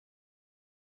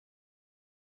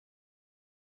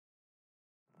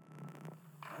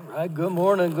All right, good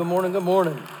morning, good morning, good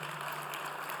morning.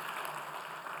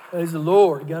 Praise the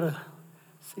Lord. Got to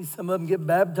see some of them get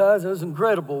baptized. It was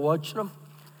incredible watching them.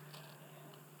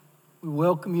 We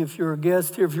welcome you if you're a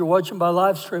guest here. If you're watching by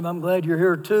live stream, I'm glad you're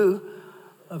here too.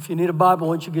 If you need a Bible,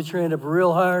 once you get your hand up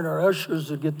real high, and our ushers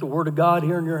will get the Word of God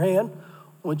here in your hand.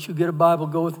 Once you get a Bible,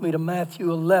 go with me to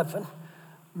Matthew 11.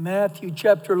 Matthew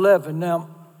chapter 11. Now,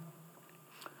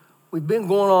 we've been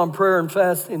going on prayer and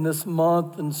fasting this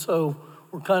month, and so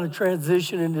we're kind of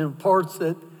transitioning into parts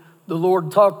that the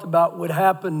Lord talked about would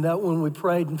happen that when we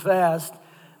prayed and fast.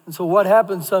 And so what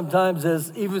happens sometimes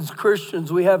is, even as Christians,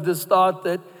 we have this thought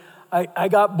that I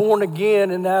got born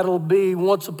again and that'll be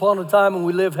once upon a time and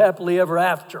we live happily ever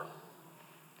after.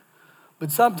 But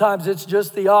sometimes it's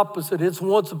just the opposite. It's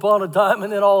once upon a time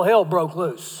and then all hell broke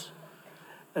loose.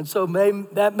 And so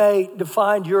that may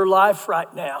define your life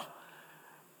right now.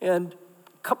 And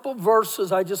a couple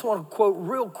verses I just want to quote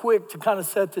real quick to kind of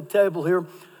set the table here.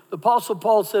 The Apostle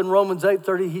Paul said in Romans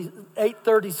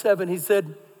 8:37, he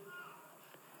said,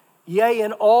 "Yea,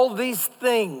 in all these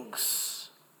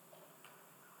things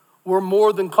we're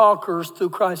more than conquerors through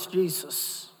Christ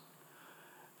Jesus."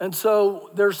 And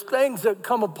so there's things that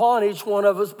come upon each one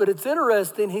of us, but it's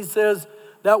interesting, he says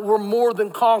that we're more than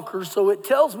conquerors. So it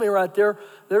tells me right there,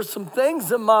 there's some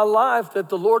things in my life that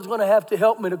the Lord's going to have to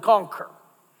help me to conquer.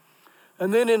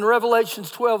 And then in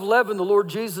Revelations 12:11, the Lord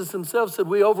Jesus himself said,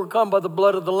 we overcome by the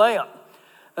blood of the Lamb.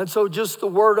 And so just the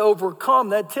word overcome,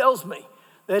 that tells me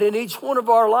that in each one of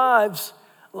our lives,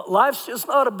 life's just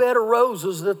not a bed of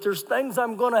roses, that there's things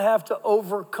I'm going to have to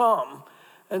overcome.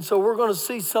 And so we're going to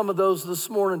see some of those this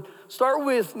morning. Start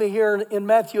with me here in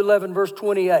Matthew 11, verse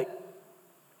 28.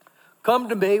 Come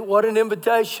to me, what an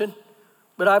invitation,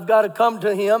 but I've got to come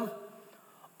to him.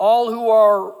 All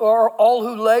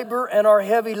who labor and are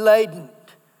heavy laden.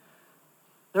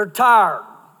 They're tired,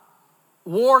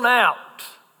 worn out.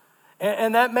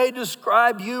 And that may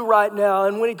describe you right now.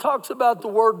 And when he talks about the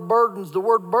word burdens, the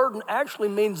word burden actually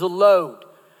means a load.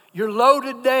 You're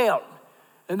loaded down.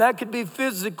 And that could be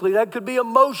physically, that could be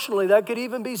emotionally, that could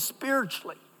even be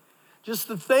spiritually. Just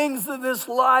the things of this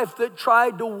life that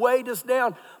tried to weight us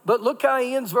down. But look how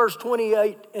he ends verse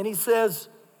 28, and he says,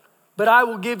 but I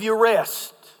will give you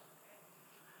rest.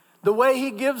 The way he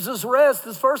gives us rest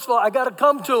is, first of all, I got to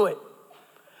come to him.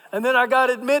 And then I got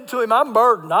to admit to him, I'm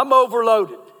burdened, I'm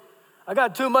overloaded. I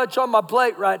got too much on my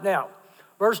plate right now.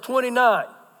 Verse 29,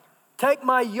 take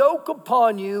my yoke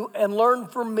upon you and learn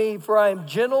from me, for I am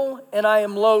gentle and I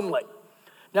am lonely.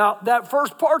 Now, that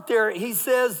first part there, he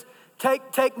says,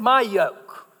 take my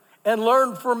yoke and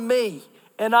learn from me,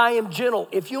 and I am gentle.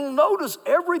 If you'll notice,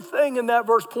 everything in that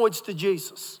verse points to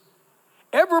Jesus.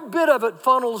 Every bit of it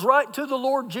funnels right to the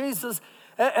Lord Jesus,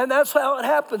 and that's how it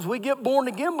happens. We get born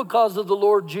again because of the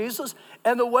Lord Jesus,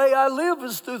 and the way I live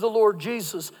is through the Lord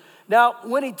Jesus. Now,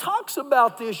 when he talks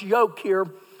about this yoke here,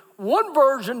 one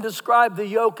version described the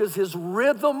yoke as his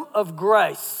rhythm of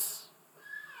grace.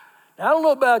 Now, I don't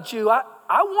know about you. I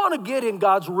want to get in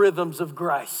God's rhythms of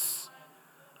grace.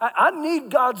 I need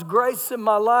God's grace in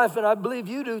my life, and I believe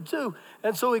you do too.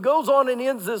 And so he goes on and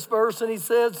ends this verse, and he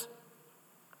says,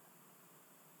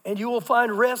 and you will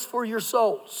find rest for your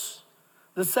souls.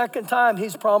 The second time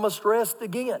he's promised rest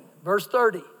again. Verse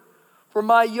 30. For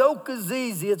my yoke is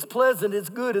easy, it's pleasant, it's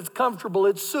good, it's comfortable,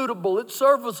 it's suitable, it's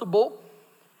serviceable,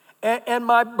 and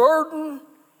my burden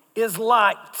is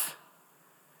light.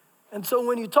 And so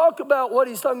when you talk about what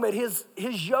he's talking about, his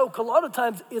yoke, a lot of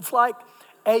times it's like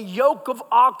a yoke of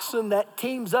oxen that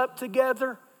teams up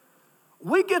together.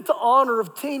 We get the honor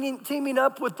of teaming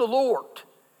up with the Lord.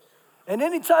 And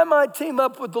anytime I team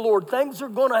up with the Lord, things are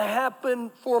going to happen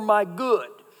for my good.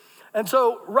 And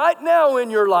so right now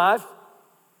in your life,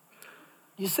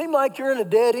 you seem like you're in a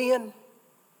dead end,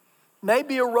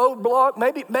 maybe a roadblock,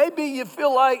 maybe you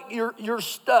feel like you're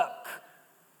stuck.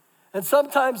 And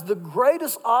sometimes the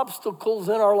greatest obstacles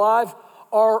in our life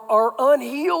are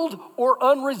unhealed or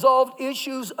unresolved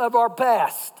issues of our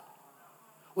past.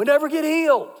 We never get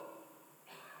healed.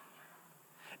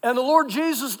 And the Lord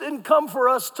Jesus didn't come for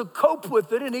us to cope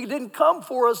with it, and he didn't come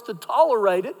for us to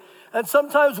tolerate it. And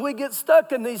sometimes we get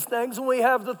stuck in these things and we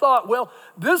have the thought, well,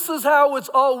 this is how it's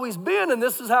always been and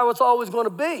this is how it's always going to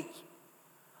be.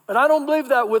 But I don't believe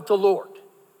that with the Lord.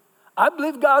 I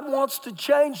believe God wants to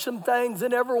change some things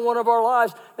in every one of our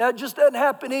lives. Now, it just doesn't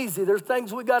happen easy. There's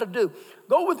things we got to do.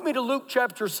 Go with me to Luke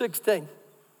chapter 16.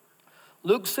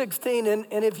 Luke 16, and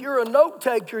if you're a note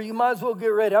taker, you might as well get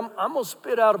ready. I'm going to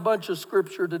spit out a bunch of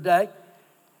scripture today.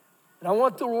 And I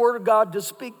want the word of God to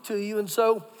speak to you. And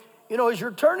so, as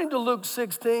you're turning to Luke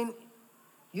 16,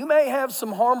 you may have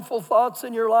some harmful thoughts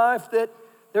in your life that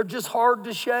they're just hard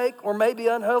to shake, or maybe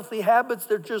unhealthy habits,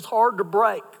 they're just hard to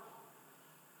break.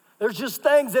 There's just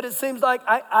things that it seems like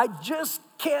I just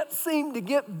can't seem to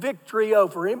get victory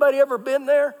over. Anybody ever been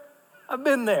there? I've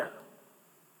been there.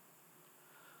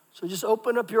 So just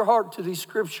open up your heart to these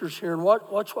scriptures here and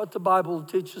watch what the Bible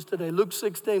teaches today. Luke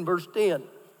 16, verse 10.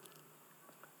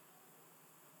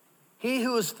 He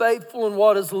who is faithful in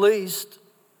what is least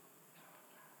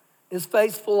is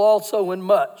faithful also in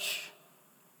much.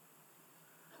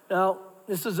 Now,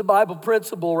 this is a Bible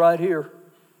principle right here.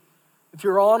 If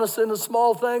you're honest in the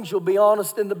small things, you'll be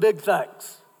honest in the big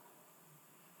things.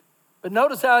 But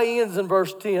notice how he ends in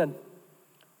verse 10.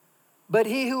 But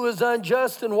he who is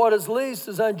unjust in what is least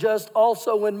is unjust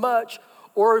also in much.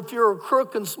 Or if you're a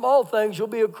crook in small things, you'll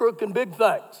be a crook in big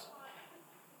things.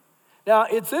 Now,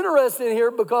 it's interesting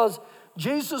here because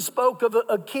Jesus spoke of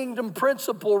a kingdom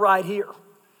principle right here.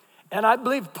 And I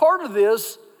believe part of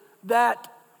this,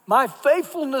 that my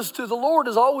faithfulness to the Lord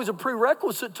is always a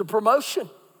prerequisite to promotion.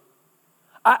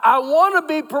 I want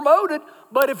to be promoted,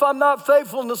 but if I'm not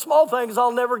faithful in the small things,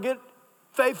 I'll never get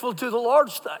faithful to the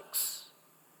large things.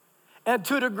 And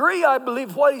to a degree, I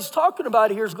believe what he's talking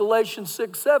about here is Galatians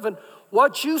 6:7.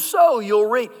 What you sow, you'll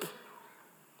reap.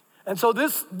 And so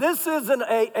this isn't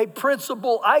a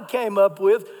principle I came up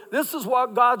with. This is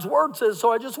what God's word says.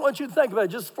 So I just want you to think about it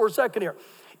just for a second here.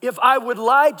 If I would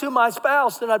lie to my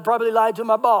spouse, then I'd probably lie to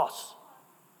my boss.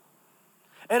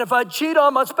 And if I cheat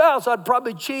on my spouse, I'd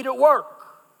probably cheat at work.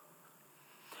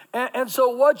 And so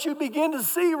what you begin to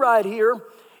see right here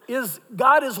is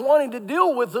God is wanting to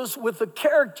deal with us with a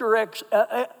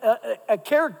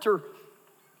character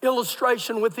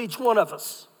illustration with each one of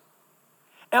us.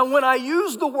 And when I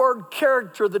use the word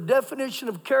character, the definition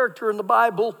of character in the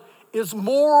Bible is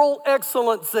moral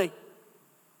excellency.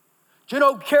 Do you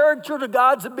know, character to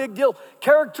God's a big deal.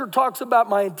 Character talks about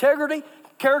my integrity.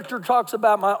 Character talks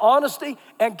about my honesty.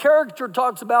 And character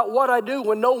talks about what I do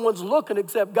when no one's looking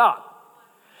except God.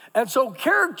 And so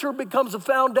character becomes a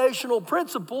foundational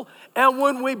principle. And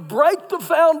when we break the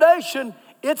foundation,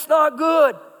 it's not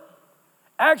good.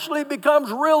 Actually, it becomes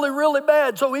really, really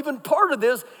bad. So even part of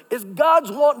this is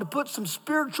God's wanting to put some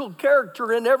spiritual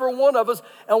character in every one of us.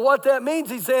 And what that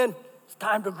means, he's saying, it's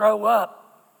time to grow up.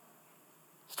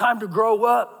 It's time to grow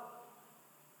up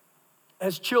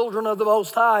as children of the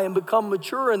Most High and become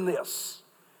mature in this.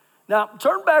 Now,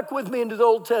 turn back with me into the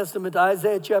Old Testament,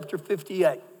 Isaiah chapter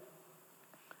 58.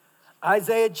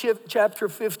 Isaiah chapter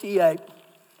 58.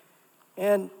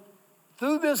 And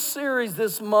through this series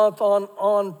this month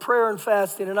on prayer and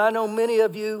fasting, and I know many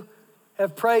of you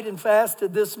have prayed and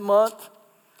fasted this month.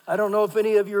 I don't know if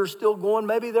any of you are still going.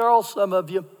 Maybe there are some of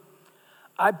you.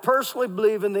 I personally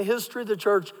believe in the history of the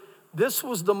church, this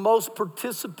was the most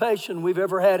participation we've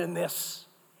ever had in this.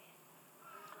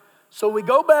 So we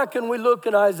go back and we look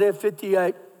at Isaiah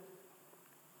 58,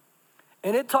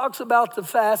 and it talks about the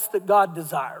fast that God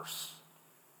desires.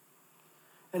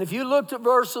 And if you looked at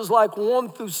verses like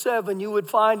 1 through 7, you would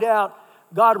find out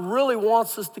God really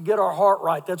wants us to get our heart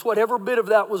right. That's what every bit of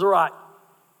that was right.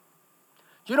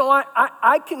 You know,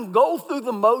 I can go through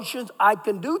the motions. I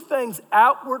can do things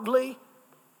outwardly,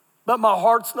 but my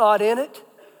heart's not in it.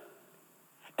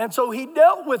 And so he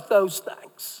dealt with those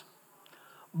things.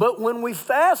 But when we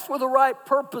fast for the right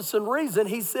purpose and reason,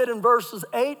 he said in verses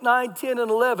 8, 9, 10, and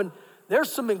 11,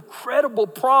 there's some incredible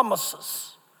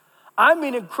promises. I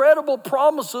mean, incredible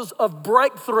promises of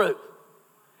breakthrough.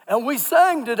 And we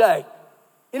sang today.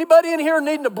 Anybody in here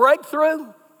needing a breakthrough?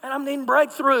 And I'm needing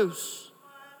breakthroughs.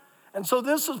 And so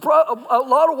this is a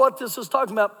lot of what this is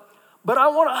talking about. But I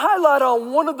want to highlight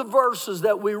on one of the verses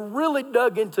that we really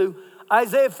dug into,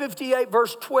 Isaiah 58,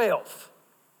 verse 12.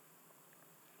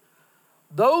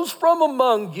 Those from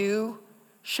among you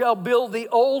shall build the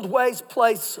old waste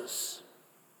places.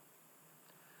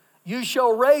 You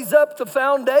shall raise up the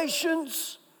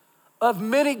foundations of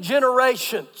many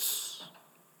generations.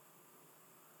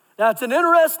 Now, it's an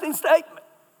interesting statement.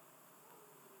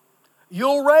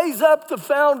 You'll raise up the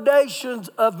foundations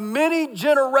of many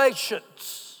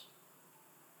generations.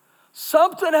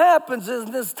 Something happens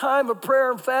in this time of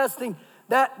prayer and fasting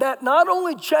that not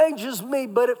only changes me,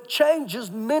 but it changes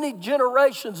many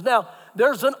generations. Now,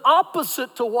 there's an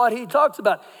opposite to what he talks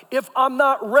about. If I'm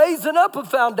not raising up a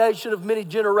foundation of many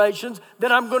generations,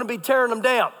 then I'm going to be tearing them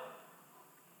down.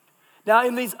 Now,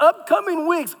 in these upcoming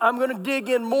weeks, I'm going to dig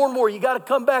in more and more. You got to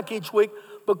come back each week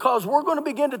because we're going to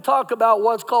begin to talk about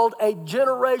what's called a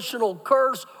generational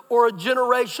curse or a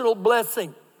generational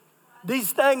blessing.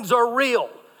 These things are real.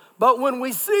 But when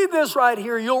we see this right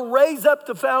here, you'll raise up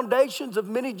the foundations of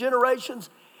many generations.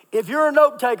 If you're a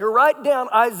note taker, write down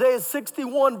Isaiah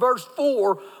 61 verse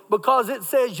 4, because it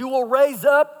says you will raise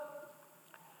up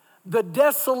the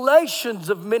desolations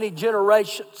of many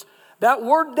generations. That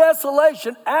word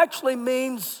desolation actually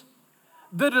means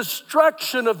the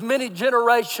destruction of many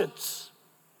generations.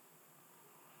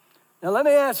 Now let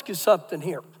me ask you something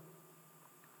here.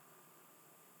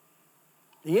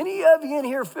 Do any of you in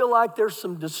here feel like there's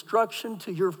some destruction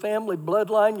to your family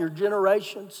bloodline, your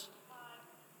generations?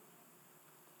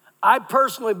 I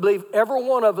personally believe every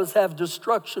one of us have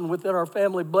destruction within our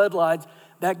family bloodlines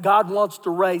that God wants to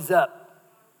raise up.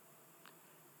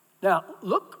 Now,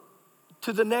 look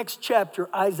to the next chapter,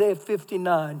 Isaiah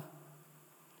 59,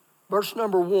 verse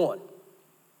number 1.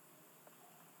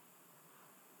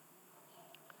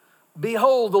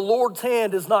 Behold, the Lord's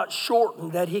hand is not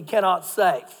shortened that he cannot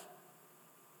save.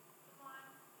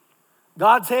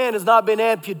 God's hand has not been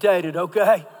amputated,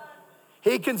 okay?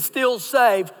 He can still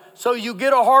save. So you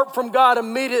get a heart from God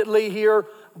immediately here.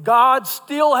 God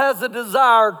still has a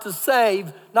desire to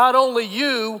save not only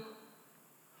you,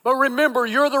 but remember,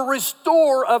 you're the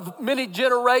restorer of many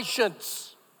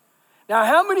generations. Now,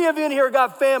 how many of you in here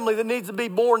got family that needs to be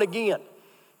born again?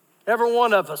 Every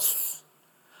one of us.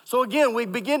 So again, we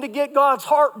begin to get God's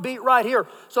heartbeat right here.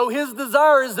 So his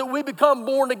desire is that we become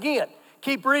born again.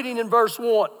 Keep reading in verse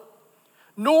 1.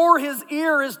 Nor his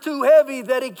ear is too heavy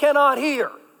that he cannot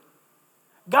hear.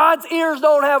 God's ears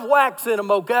don't have wax in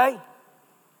them, okay?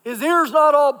 His ear's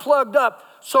not all plugged up.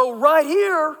 So right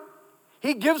here,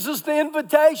 he gives us the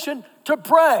invitation to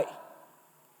pray.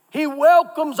 He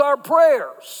welcomes our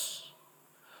prayers.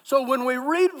 So when we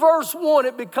read verse 1,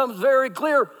 it becomes very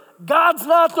clear, God's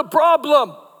not the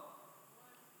problem.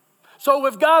 So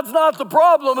if God's not the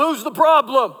problem, who's the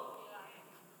problem?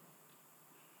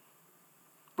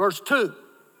 Verse 2.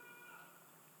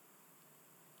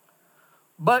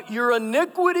 But your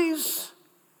iniquities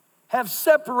have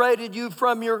separated you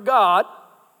from your God,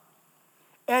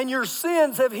 and your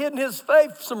sins have hidden his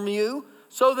face from you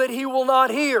so that he will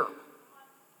not hear.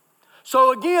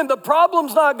 So again, the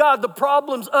problem's not God, the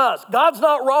problem's us. God's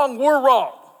not wrong, we're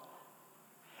wrong.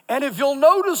 And if you'll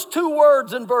notice two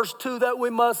words in verse 2 that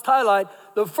we must highlight,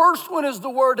 the first one is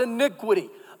the word iniquity.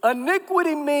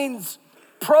 Iniquity means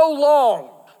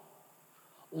prolonged,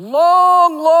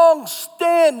 long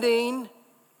standing,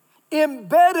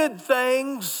 embedded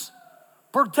things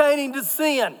pertaining to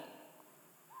sin.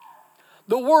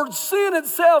 The word sin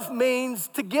itself means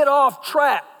to get off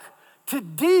track, to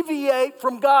deviate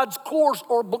from God's course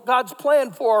or God's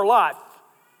plan for our life.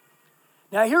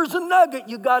 Now here's a nugget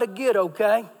you got to get,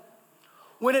 okay?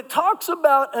 When it talks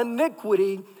about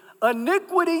iniquity,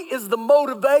 iniquity is the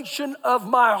motivation of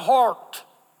my heart.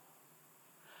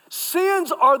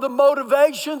 Sins are the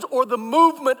motivations or the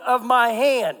movement of my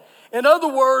hand. In other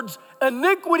words,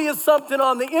 iniquity is something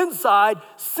on the inside.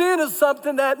 Sin is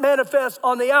something that manifests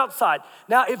on the outside.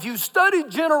 Now, if you study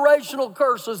generational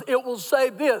curses, it will say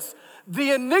this: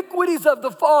 the iniquities of the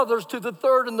fathers to the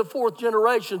third and the fourth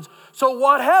generations. So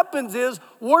what happens is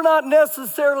we're not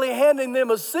necessarily handing them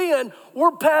a sin.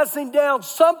 We're passing down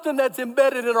something that's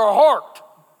embedded in our heart.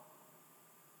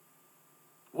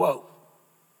 Whoa.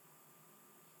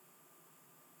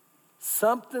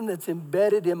 Something that's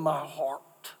embedded in my heart.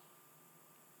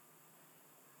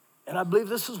 And I believe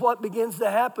this is what begins to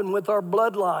happen with our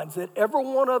bloodlines, that every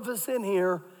one of us in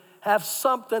here have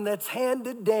something that's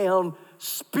handed down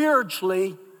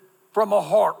spiritually from a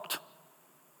heart.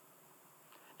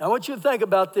 Now I want you to think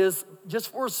about this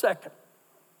just for a second.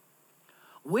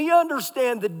 We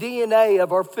understand the DNA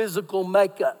of our physical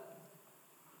makeup.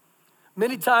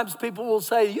 Many times people will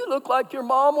say, you look like your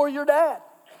mom or your dad.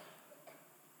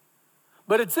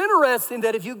 But it's interesting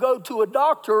that if you go to a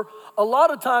doctor, a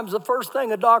lot of times the first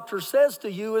thing a doctor says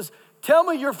to you is, tell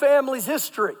me your family's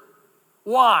history.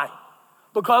 Why?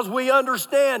 Because we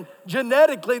understand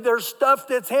genetically there's stuff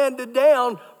that's handed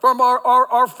down from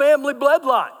our family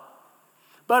bloodline.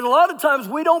 But a lot of times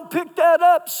we don't pick that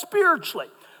up spiritually.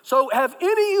 So have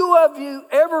any of you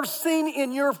ever seen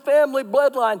in your family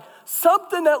bloodline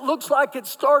something that looks like it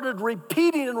started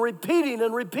repeating and repeating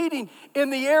and repeating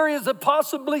in the areas of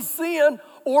possibly sin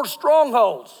or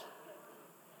strongholds?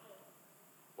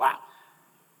 Wow.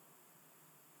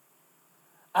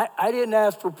 I didn't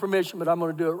ask for permission, but I'm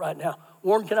going to do it right now.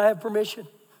 Warren, can I have permission?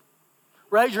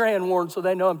 Raise your hand, Warren, so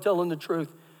they know I'm telling the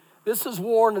truth. This is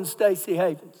Warren and Stacy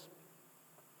Havens.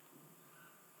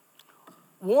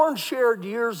 Warren shared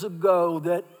years ago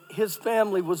that his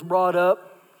family was brought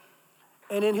up,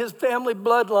 and in his family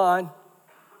bloodline,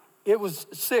 it was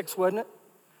 6, wasn't it?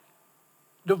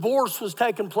 Divorce was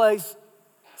taking place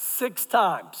 6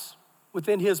 times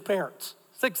within his parents.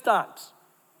 6 times.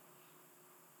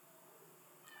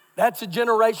 That's a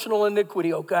generational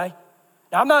iniquity, okay?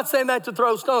 Now, I'm not saying that to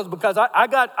throw stones because I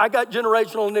got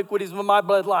generational iniquities in my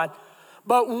bloodline.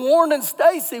 But Warren and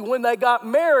Stacy, when they got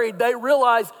married, they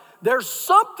realized there's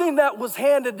something that was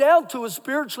handed down to us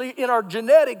spiritually in our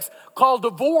genetics called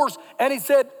divorce. And he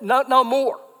said, no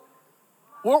more.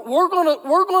 We're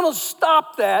gonna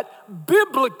stop that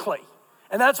biblically.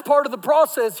 And that's part of the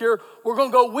process here. We're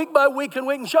gonna go week by week and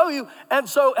we can show you. And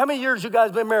so, how many years you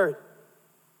guys been married?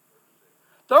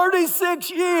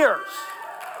 36 years.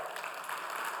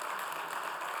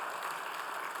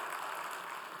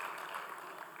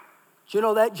 You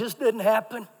know, that just didn't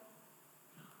happen.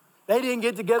 They didn't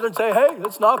get together and say, hey,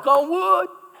 let's knock on wood.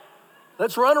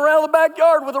 Let's run around the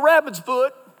backyard with a rabbit's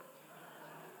foot.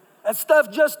 That stuff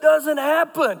just doesn't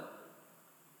happen.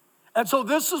 And so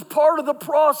this is part of the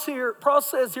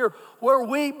process here where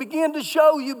we begin to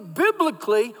show you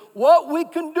biblically what we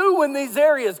can do in these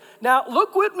areas. Now,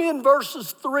 look with me in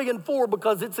verses 3 and 4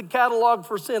 because it's a catalog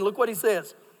for sin. Look what he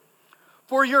says.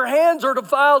 For your hands are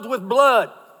defiled with blood,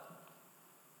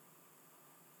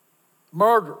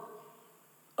 murder,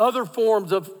 other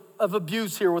forms of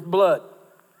abuse here with blood.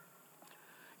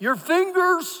 Your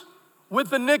fingers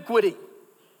with iniquity.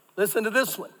 Listen to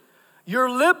this one.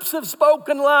 Your lips have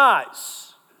spoken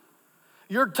lies.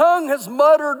 Your tongue has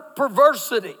muttered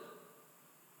perversity.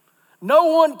 No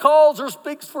one calls or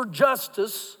speaks for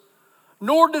justice,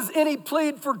 nor does any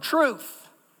plead for truth.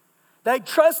 They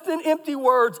trust in empty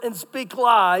words and speak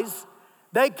lies.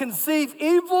 They conceive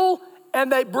evil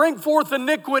and they bring forth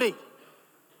iniquity.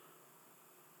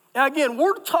 Now again,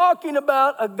 we're talking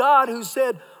about a God who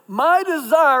said, my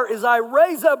desire is I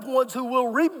raise up ones who will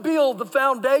rebuild the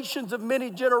foundations of many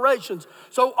generations.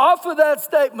 So off of that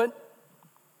statement,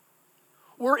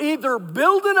 we're either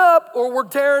building up or we're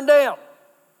tearing down.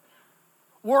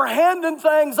 We're handing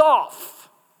things off.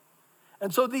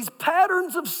 And so these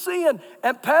patterns of sin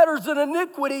and patterns of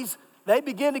iniquities, they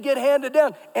begin to get handed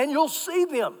down. And you'll see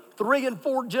them 3 and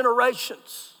 4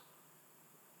 generations.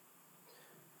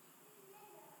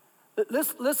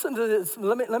 Listen to this.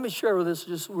 Let me share this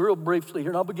just real briefly here,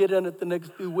 and I'll be getting it the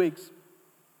next few weeks.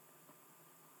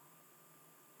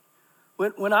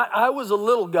 When I was a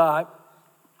little guy,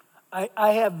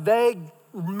 I have vague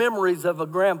memories of a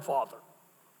grandfather.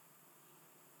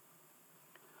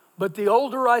 But the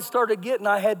older I started getting,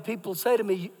 I had people say to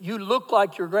me, you look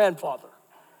like your grandfather.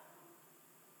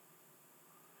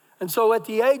 And so at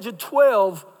the age of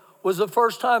 12 was the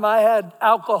first time I had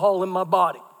alcohol in my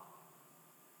body.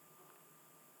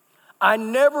 I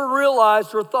never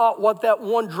realized or thought what that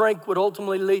one drink would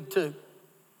ultimately lead to.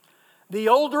 The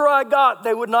older I got,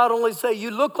 they would not only say, you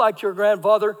look like your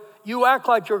grandfather, you act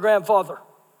like your grandfather.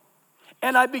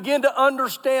 And I began to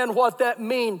understand what that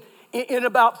meant in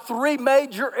about 3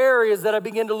 major areas that I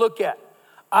began to look at.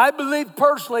 I believe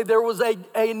personally there was a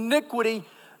iniquity,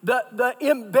 the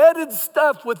embedded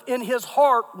stuff within his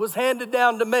heart was handed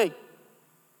down to me.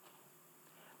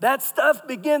 That stuff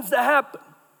begins to happen.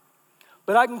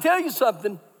 But I can tell you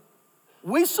something,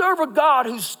 we serve a God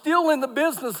who's still in the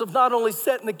business of not only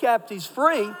setting the captives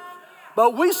free,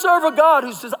 but we serve a God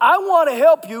who says, I want to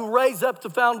help you raise up the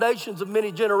foundations of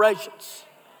many generations.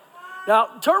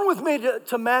 Now, turn with me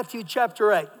to Matthew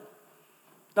chapter 8.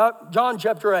 John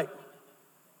chapter 8.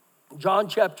 John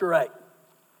chapter 8.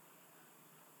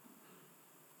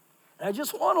 And I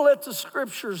just want to let the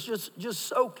scriptures just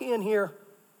soak in here.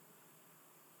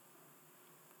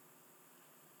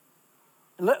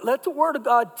 Let the word of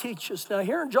God teach us. Now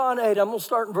here in John 8, I'm going to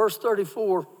start in verse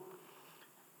 34.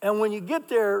 And when you get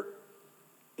there,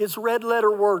 it's red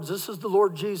letter words. This is the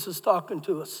Lord Jesus talking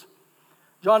to us.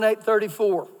 John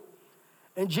 8:34.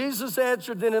 And Jesus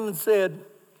answered them and said,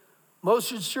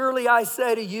 most assuredly I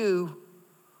say to you,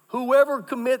 whoever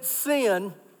commits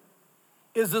sin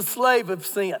is a slave of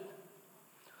sin.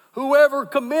 Whoever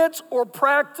commits or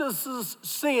practices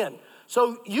sin.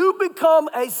 So you become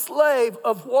a slave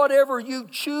of whatever you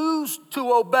choose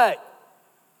to obey.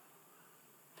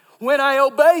 When I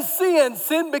obey sin,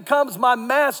 sin becomes my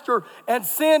master, and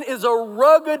sin is a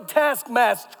rugged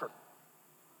taskmaster.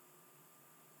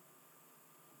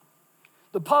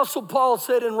 The Apostle Paul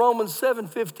said in Romans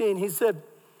 7:15, he said,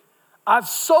 I've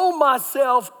sold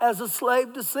myself as a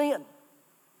slave to sin.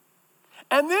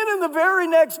 And then in the very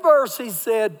next verse, he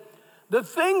said, the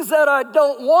things that I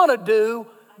don't want to do,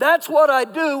 that's what I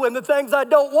do, and the things I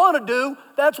don't want to do,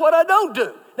 that's what I don't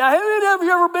do. Now, have any of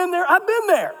you ever been there? I've been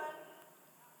there.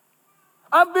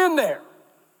 I've been there.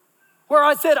 Where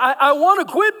I said, I want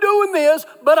to quit doing this,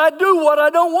 but I do what I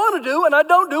don't want to do, and I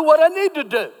don't do what I need to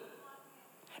do.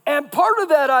 And part of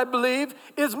that, I believe,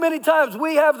 is many times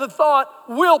we have the thought,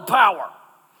 willpower.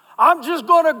 I'm just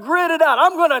going to grit it out.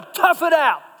 I'm going to tough it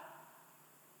out.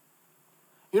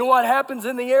 You know what happens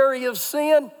in the area of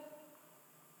sin?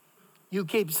 You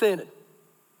keep sinning.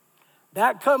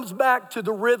 That comes back to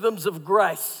the rhythms of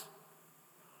grace.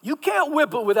 You can't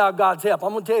whip it without God's help.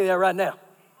 I'm going to tell you that right now.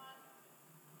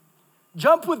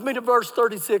 Jump with me to verse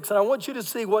 36, and I want you to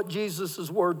see what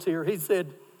Jesus' words here. He said,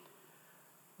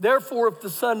 therefore, if the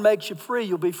Son makes you free,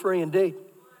 you'll be free indeed.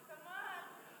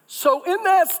 So in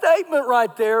that statement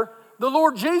right there, the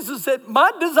Lord Jesus said,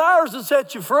 my desire is to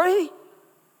set you free.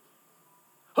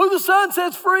 Who the Son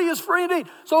sets free is free indeed.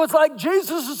 So it's like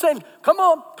Jesus is saying, come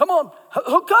on,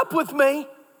 hook up with me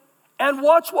and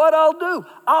watch what I'll do.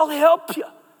 I'll help you.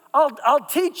 I'll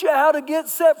teach you how to get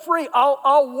set free.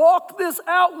 I'll walk this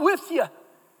out with you.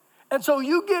 And so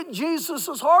you get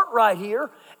Jesus' heart right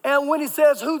here. And when he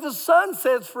says, who the Son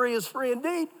sets free is free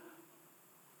indeed,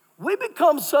 we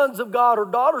become sons of God or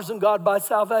daughters of God by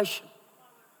salvation.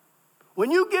 When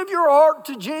you give your heart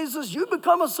to Jesus, you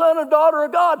become a son or daughter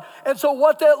of God. And so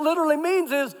what that literally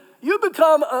means is you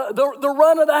become the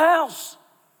run of the house.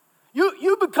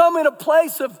 You become in a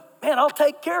place of, man, I'll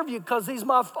take care of you because he's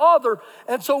my Father.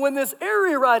 And so in this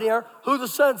area right here, who the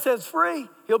Son sets free,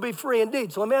 he'll be free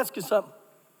indeed. So let me ask you something.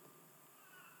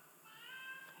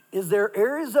 Is there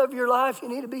areas of your life you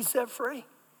need to be set free?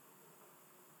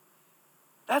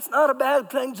 That's not a bad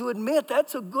thing to admit.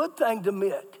 That's a good thing to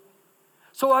admit.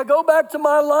 So I go back to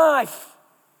my life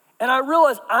and I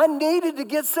realized I needed to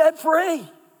get set free.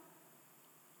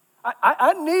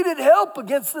 I needed help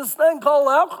against this thing called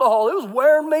alcohol. It was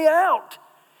wearing me out.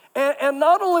 And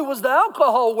not only was the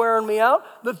alcohol wearing me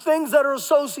out, the things that are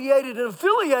associated and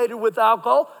affiliated with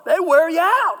alcohol, they wear you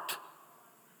out.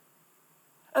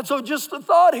 And so just a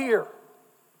thought here.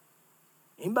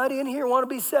 Anybody in here want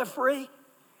to be set free?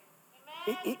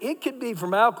 It could be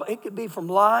from alcohol. It could be from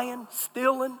lying,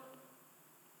 stealing.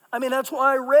 I mean, that's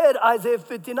why I read Isaiah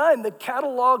 59, the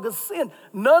catalog of sin.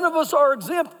 None of us are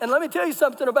exempt. And let me tell you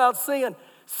something about sin.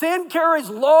 Sin carries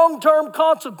long-term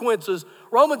consequences.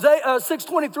 Romans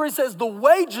 6:23 says the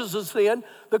wages of sin,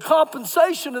 the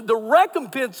compensation, and the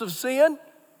recompense of sin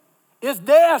is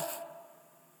death.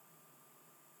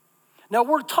 Now,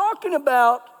 we're talking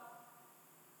about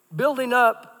building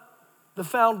up the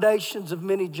foundations of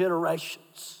many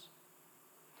generations.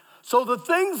 So the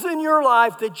things in your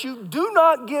life that you do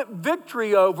not get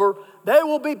victory over, they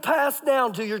will be passed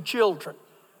down to your children.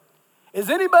 Has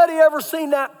anybody ever seen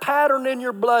that pattern in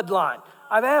your bloodline?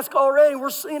 I've asked already, we're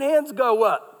seeing hands go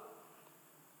up.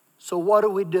 So what do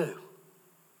we do?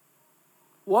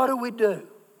 What do we do?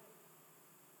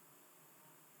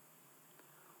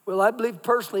 Well, I believe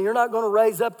personally, you're not going to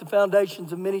raise up the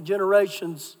foundations of many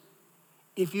generations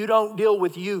if you don't deal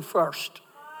with you first.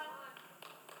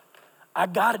 I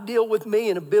got to deal with me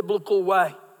in a biblical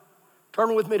way.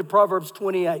 Turn with me to Proverbs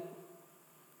 28.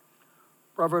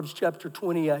 Proverbs chapter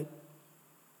 28.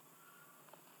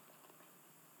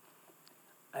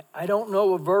 I don't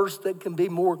know a verse that can be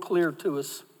more clear to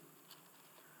us.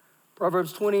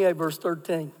 Proverbs 28, verse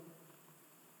 13.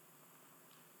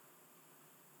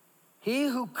 He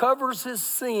who covers his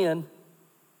sin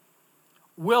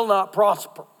will not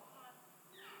prosper.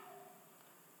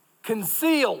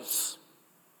 Conceals,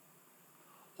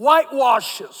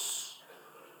 whitewashes,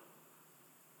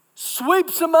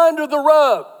 sweeps them under the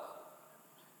rug.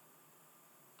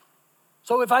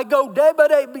 So if I go day by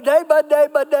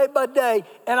day,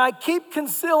 and I keep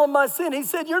concealing my sin, he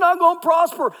said, you're not going to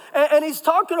prosper. And he's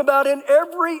talking about in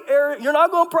every area, you're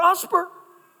not going to prosper.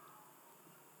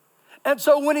 And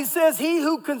so when he says, he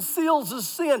who conceals his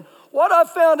sin, what I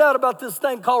found out about this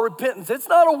thing called repentance, it's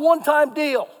not a one-time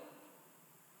deal.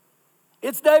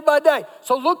 It's day by day.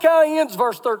 So look how he ends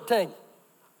verse 13.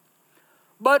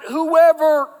 But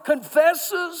whoever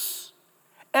confesses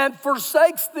and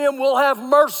forsakes them will have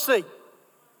mercy.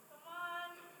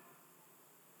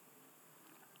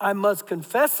 I must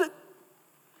confess it,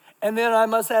 and then I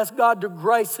must ask God to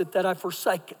grace it that I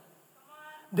forsake it.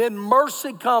 Then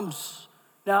mercy comes.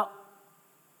 Now,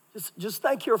 just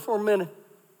think here for a minute.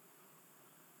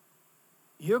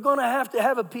 You're going to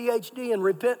have a PhD in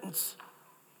repentance.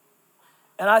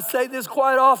 And I say this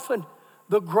quite often,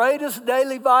 the greatest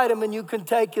daily vitamin you can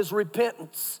take is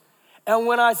repentance. And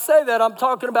when I say that, I'm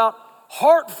talking about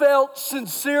heartfelt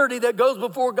sincerity that goes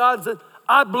before God and says,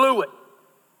 I blew it.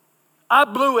 I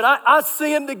blew it. I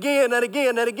sinned again and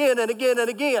again and again and again and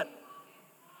again.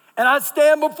 And I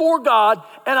stand before God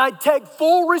and I take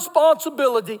full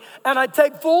responsibility and I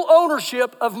take full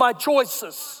ownership of my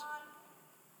choices.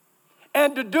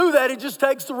 And to do that, it just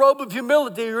takes the robe of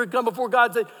humility. You come before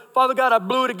God and say, Father God, I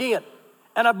blew it again.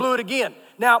 And I blew it again.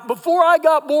 Now, before I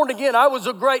got born again, I was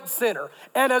a great sinner.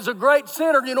 And as a great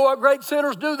sinner, you know what great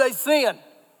sinners do? They sin.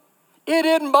 It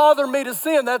didn't bother me to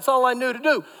sin. That's all I knew to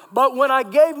do. But when I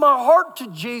gave my heart to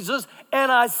Jesus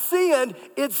and I sinned,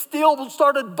 it still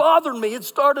started bothering me. It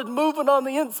started moving on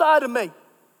the inside of me.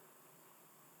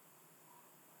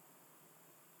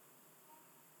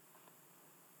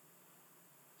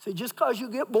 See, just because you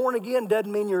get born again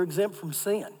doesn't mean you're exempt from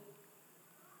sin.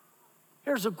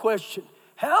 Here's a question.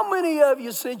 How many of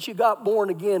you, since you got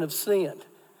born again, have sinned?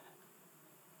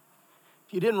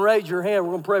 If you didn't raise your hand,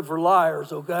 we're going to pray for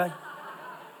liars, okay?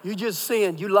 You just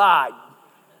sinned. You lied.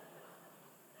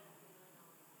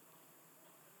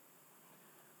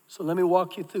 So let me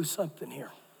walk you through something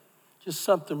here. Just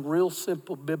something real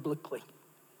simple biblically.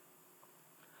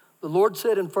 The Lord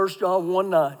said in 1 John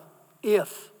 1:9,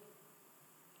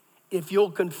 if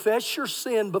you'll confess your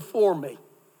sin before me,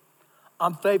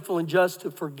 I'm faithful and just to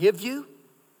forgive you,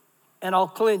 and I'll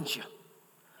cleanse you.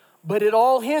 But it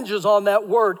all hinges on that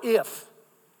word, if.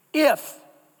 If.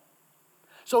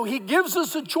 So he gives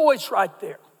us a choice right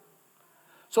there.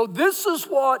 So this is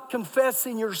what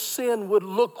confessing your sin would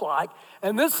look like.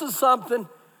 And this is something,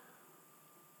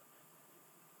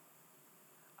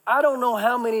 I don't know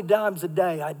how many times a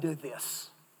day I do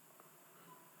this.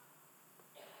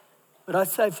 But I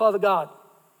say, Father God,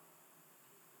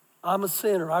 I'm a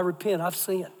sinner. I repent. I've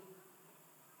sinned.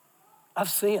 I've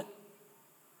sinned.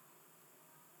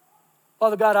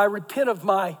 Father God, I repent of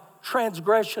my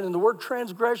transgression. And the word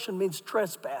transgression means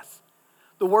trespass.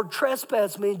 The word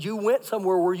trespass means you went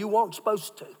somewhere where you weren't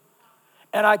supposed to.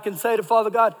 And I can say to Father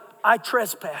God, I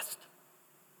trespassed.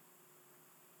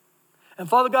 And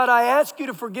Father God, I ask you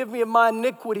to forgive me of my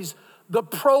iniquities, the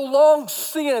prolonged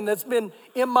sin that's been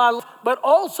in my life, but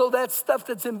also that stuff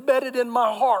that's embedded in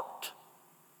my heart.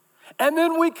 And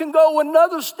then we can go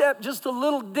another step just a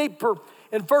little deeper.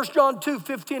 In 1 John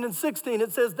 2:15 and 16,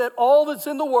 it says that all that's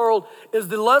in the world is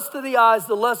the lust of the eyes,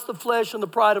 the lust of the flesh, and the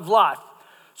pride of life.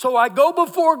 So I go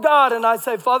before God and I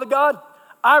say, Father God,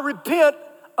 I repent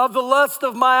of the lust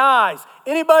of my eyes.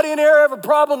 Anybody in here have a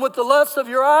problem with the lust of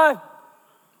your eye?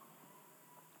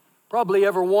 Probably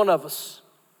every one of us.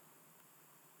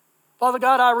 Father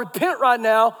God, I repent right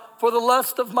now for the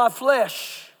lust of my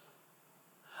flesh.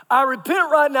 I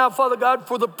repent right now, Father God,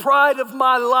 for the pride of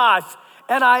my life.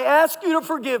 And I ask you to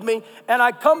forgive me, and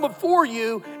I come before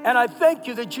you, and I thank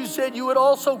you that you said you would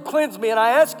also cleanse me. And I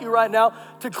ask you right now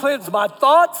to cleanse my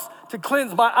thoughts, to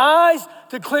cleanse my eyes,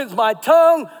 to cleanse my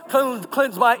tongue,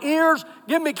 cleanse my ears.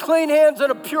 Give me clean hands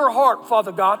and a pure heart,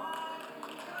 Father God.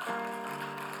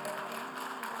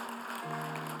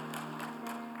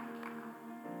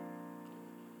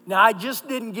 Now, I just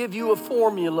didn't give you a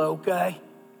formula, okay?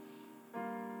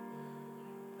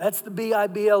 That's the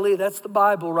Bible, that's the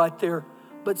Bible right there.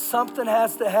 But something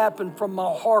has to happen from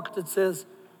my heart that says,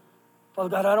 Father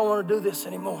God, I don't want to do this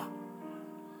anymore.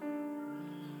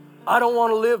 I don't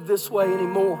want to live this way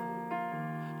anymore.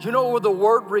 Do you know where the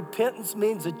word repentance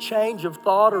means? A change of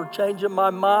thought or change in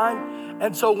my mind.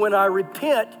 And so when I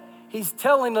repent, he's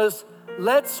telling us,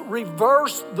 let's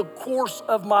reverse the course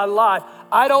of my life.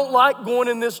 I don't like going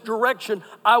in this direction.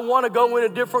 I want to go in a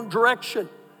different direction.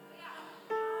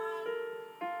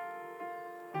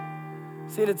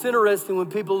 See, and it's interesting when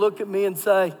people look at me and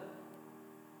say,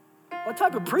 what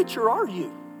type of preacher are you?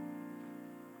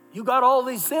 You got all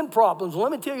these sin problems. Well,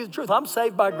 let me tell you the truth. I'm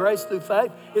saved by grace through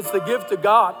faith. It's the gift of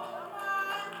God.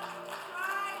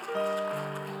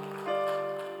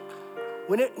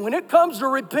 When it comes to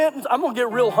repentance, I'm going to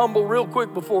get real humble real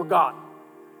quick before God.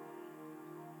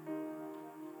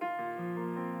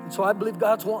 And so I believe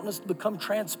God's wanting us to become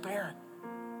transparent.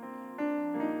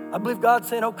 I believe God's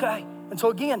saying, okay. And so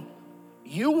again,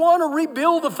 you want to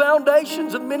rebuild the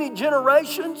foundations of many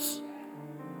generations?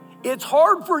 It's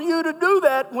hard for you to do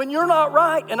that when you're not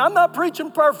right. And I'm not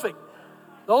preaching perfect.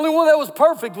 The only one that was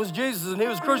perfect was Jesus, and he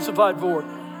was crucified for it.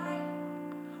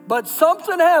 But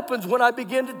something happens when I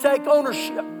begin to take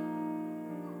ownership.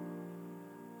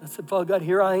 I said, Father God,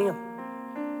 here I am.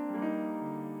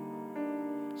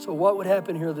 So what would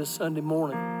happen here this Sunday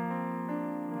morning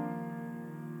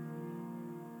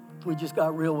if we just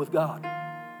got real with God?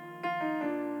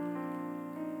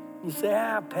 You say,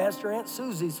 Pastor, Aunt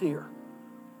Susie's here.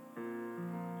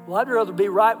 Well, I'd rather be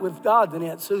right with God than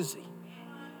Aunt Susie.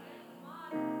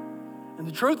 And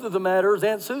the truth of the matter is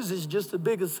Aunt Susie's just as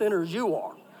big a sinner as you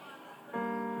are.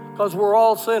 Because we're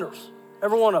all sinners,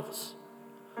 every one of us.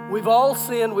 We've all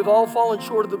sinned. We've all fallen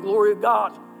short of the glory of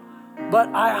God. But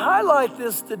I highlight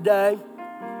this today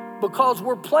because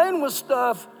we're playing with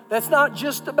stuff that's not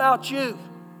just about you.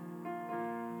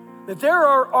 That there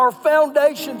are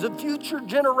foundations of future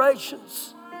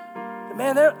generations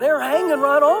Man, they're hanging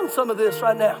right on some of this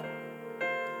right now.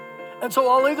 And so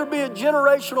I'll either be a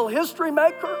generational history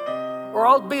maker or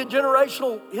I'll be a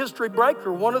generational history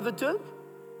breaker, one of the two.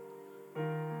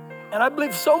 And I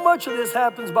believe so much of this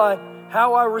happens by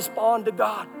how I respond to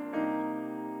God.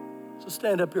 So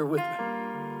stand up here with me.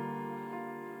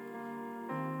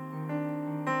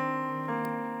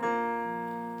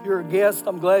 If you're a guest,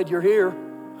 I'm glad you're here.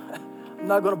 I'm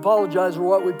not going to apologize for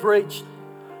what we preached.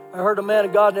 I heard a man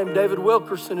of God named David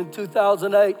Wilkerson in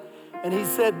 2008, and he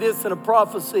said this in a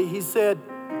prophecy. He said,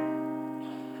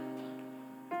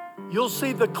 you'll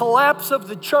see the collapse of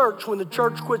the church when the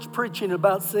church quits preaching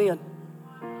about sin.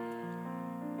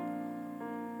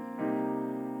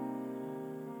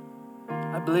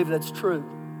 I believe that's true.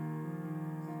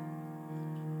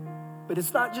 But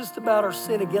it's not just about our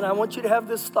sin. Again, I want you to have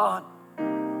this thought.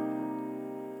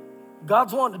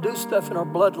 God's wanting to do stuff in our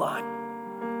bloodline.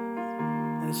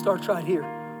 And it starts right here.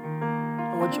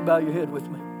 I want you to bow your head with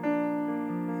me.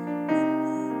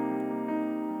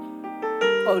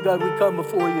 Father God, we come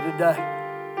before you today.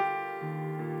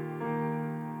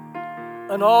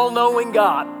 An all-knowing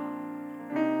God.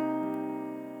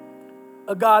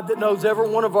 A God that knows every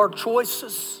one of our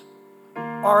choices,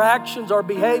 our actions, our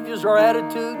behaviors, our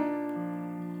attitude.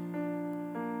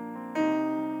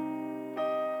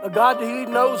 A God that He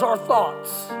knows our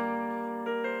thoughts.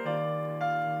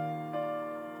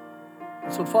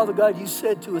 So, Father God, you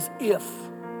said to us, if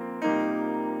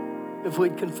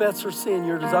we'd confess our sin,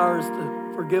 your desire is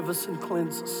to forgive us and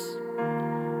cleanse us.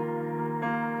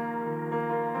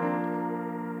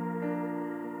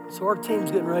 So our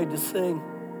team's getting ready to sing.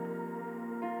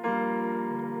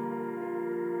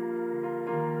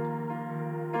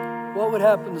 What would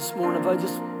happen this morning if I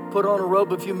just put on a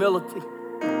robe of humility?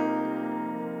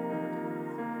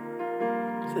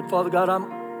 Said, Father God,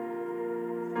 I'm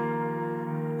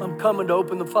coming to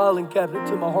open the filing cabinet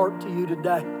to my heart to you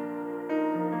today.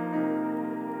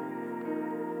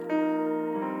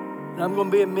 And I'm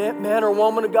going to be a man or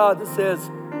woman of God that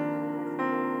says,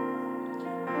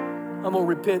 I'm going to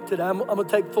repent today. I'm going to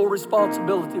take full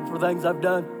responsibility for things I've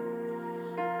done.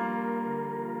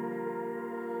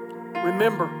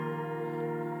 Remember,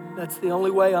 that's the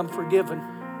only way I'm forgiven,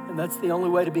 and that's the only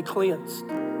way to be cleansed.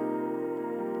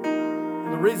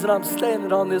 And the reason I'm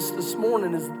standing on this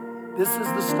morning is this is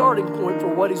the starting point for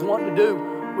what He's wanting to do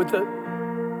with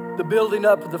the building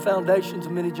up of the foundations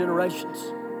of many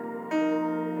generations.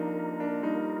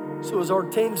 So as our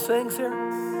team sings here,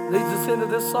 leads us into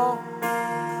this song,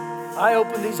 I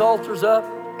open these altars up.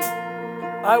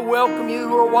 I welcome you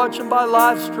who are watching by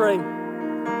live stream.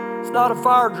 It's not a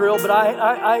fire drill, but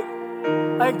I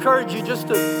encourage you just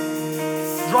to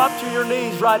drop to your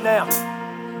knees right now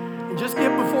and just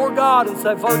get before God and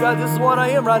say, Father God, this is what I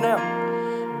am right now.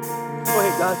 Go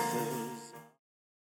ahead, God.